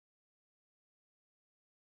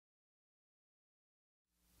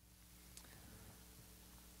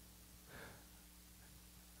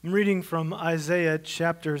I'm reading from Isaiah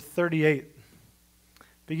chapter 38,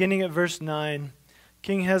 beginning at verse 9.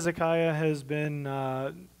 King Hezekiah has been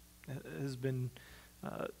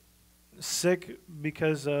sick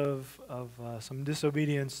because of some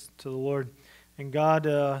disobedience to the Lord, and God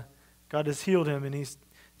has healed him. And he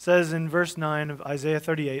says in verse 9 of Isaiah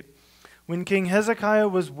 38, "When King Hezekiah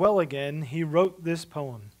was well again, he wrote this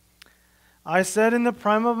poem. I said in the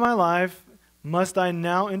prime of my life, must I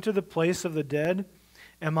now enter the place of the dead?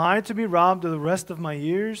 Am I to be robbed of the rest of my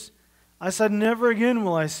years? I said, never again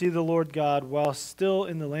will I see the Lord God while still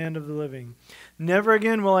in the land of the living. Never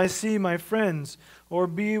again will I see my friends or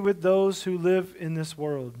be with those who live in this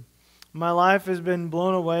world. My life has been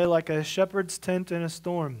blown away like a shepherd's tent in a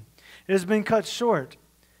storm. It has been cut short,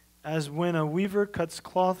 as when a weaver cuts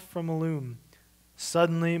cloth from a loom.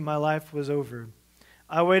 Suddenly my life was over.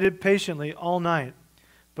 I waited patiently all night,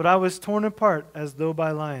 but I was torn apart as though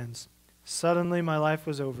by lions. Suddenly my life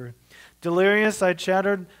was over. Delirious, I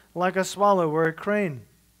chattered like a swallow or a crane,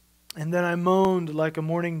 and then I moaned like a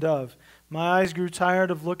mourning dove. My eyes grew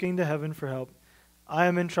tired of looking to heaven for help. I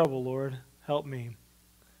am in trouble, Lord, help me.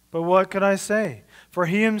 But what could I say? For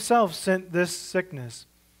he himself sent this sickness.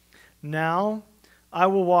 Now I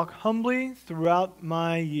will walk humbly throughout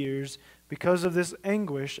my years because of this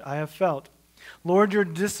anguish I have felt. Lord, your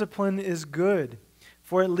discipline is good,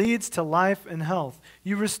 for it leads to life and health.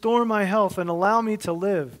 You restore my health and allow me to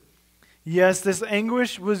live. Yes, this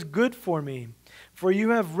anguish was good for me, for you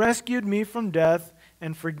have rescued me from death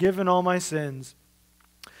and forgiven all my sins.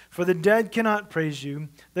 For the dead cannot praise you.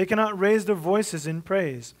 They cannot raise their voices in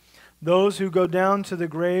praise. Those who go down to the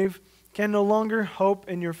grave can no longer hope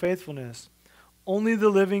in your faithfulness. Only the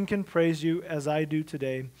living can praise you as I do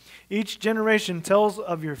today. Each generation tells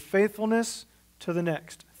of your faithfulness to the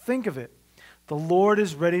next. Think of it. The Lord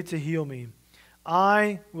is ready to heal me.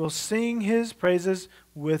 I will sing his praises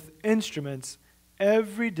with instruments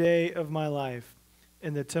every day of my life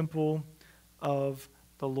in the temple of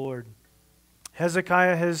the Lord.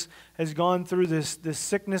 Hezekiah has gone through this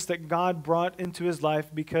sickness that God brought into his life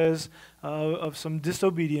because of some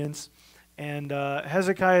disobedience. And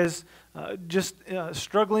Hezekiah is just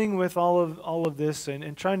struggling with all of this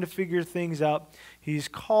and trying to figure things out. He's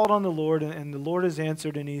called on the Lord, and the Lord has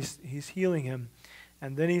answered, and he's healing him.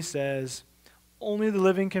 And then he says, only the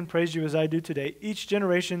living can praise you as I do today. Each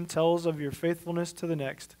generation tells of your faithfulness to the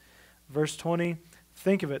next. Verse 20,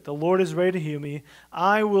 think of it. The Lord is ready to heal me.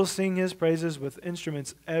 I will sing his praises with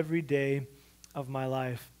instruments every day of my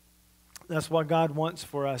life. That's what God wants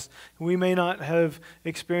for us. We may not have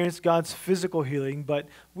experienced God's physical healing, but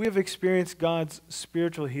we have experienced God's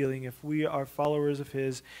spiritual healing if we are followers of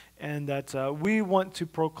his, and that we want to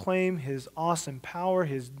proclaim his awesome power,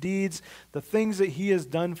 his deeds, the things that he has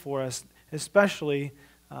done for us, especially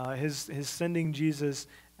his sending Jesus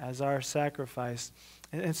as our sacrifice.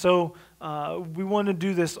 And so we want to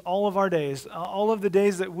do this all of our days. All of the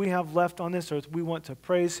days that we have left on this earth, we want to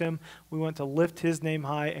praise him. We want to lift his name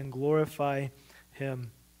high and glorify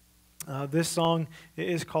him. This song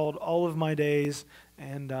is called All of My Days,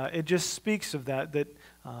 and it just speaks of that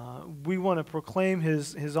we want to proclaim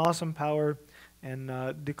his awesome power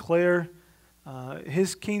and declare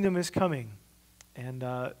his kingdom is coming, and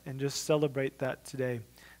just celebrate that today.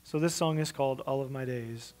 So this song is called All of My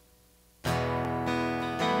Days.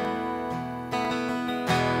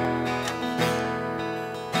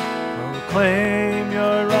 Proclaim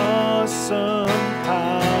your awesome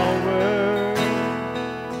power.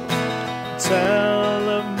 Tell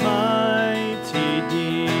of mighty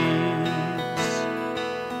deeds.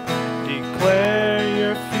 Declare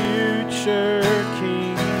your future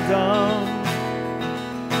kingdom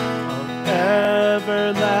of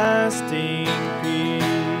everlasting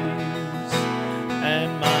peace. And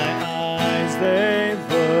my eyes, they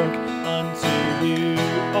look unto you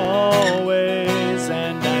always,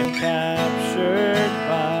 and I'm captured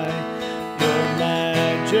by your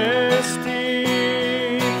majesty.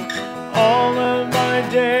 All of my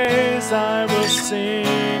days I will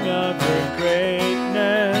sing of your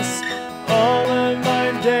greatness. All of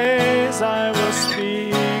my days I will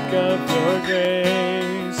speak of your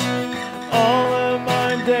grace. All of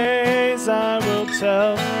my days I will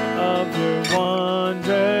tell of your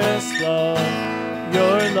wondrous love.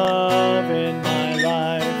 Your love in my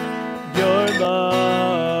life. Your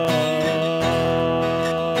love.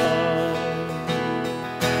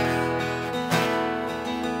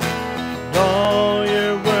 And all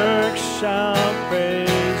your works shall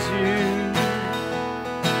praise you.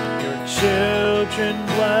 Your children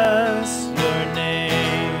bless your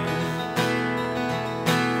name.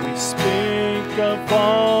 We speak of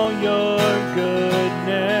all your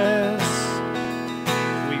goodness.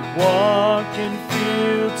 We walk in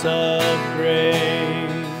fields of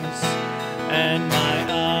grace, and my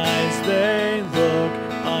eyes, they look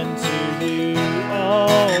unto you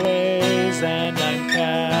always, and I'm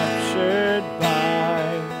captured by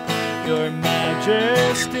your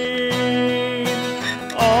majesty.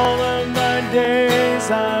 All of my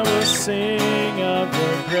days I will sing of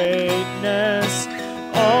your greatness.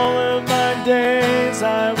 All of my days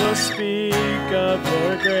I will speak of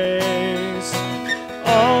your grace.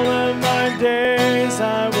 All of my days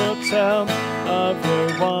I will tell of your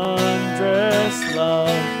wondrous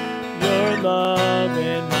love, your love.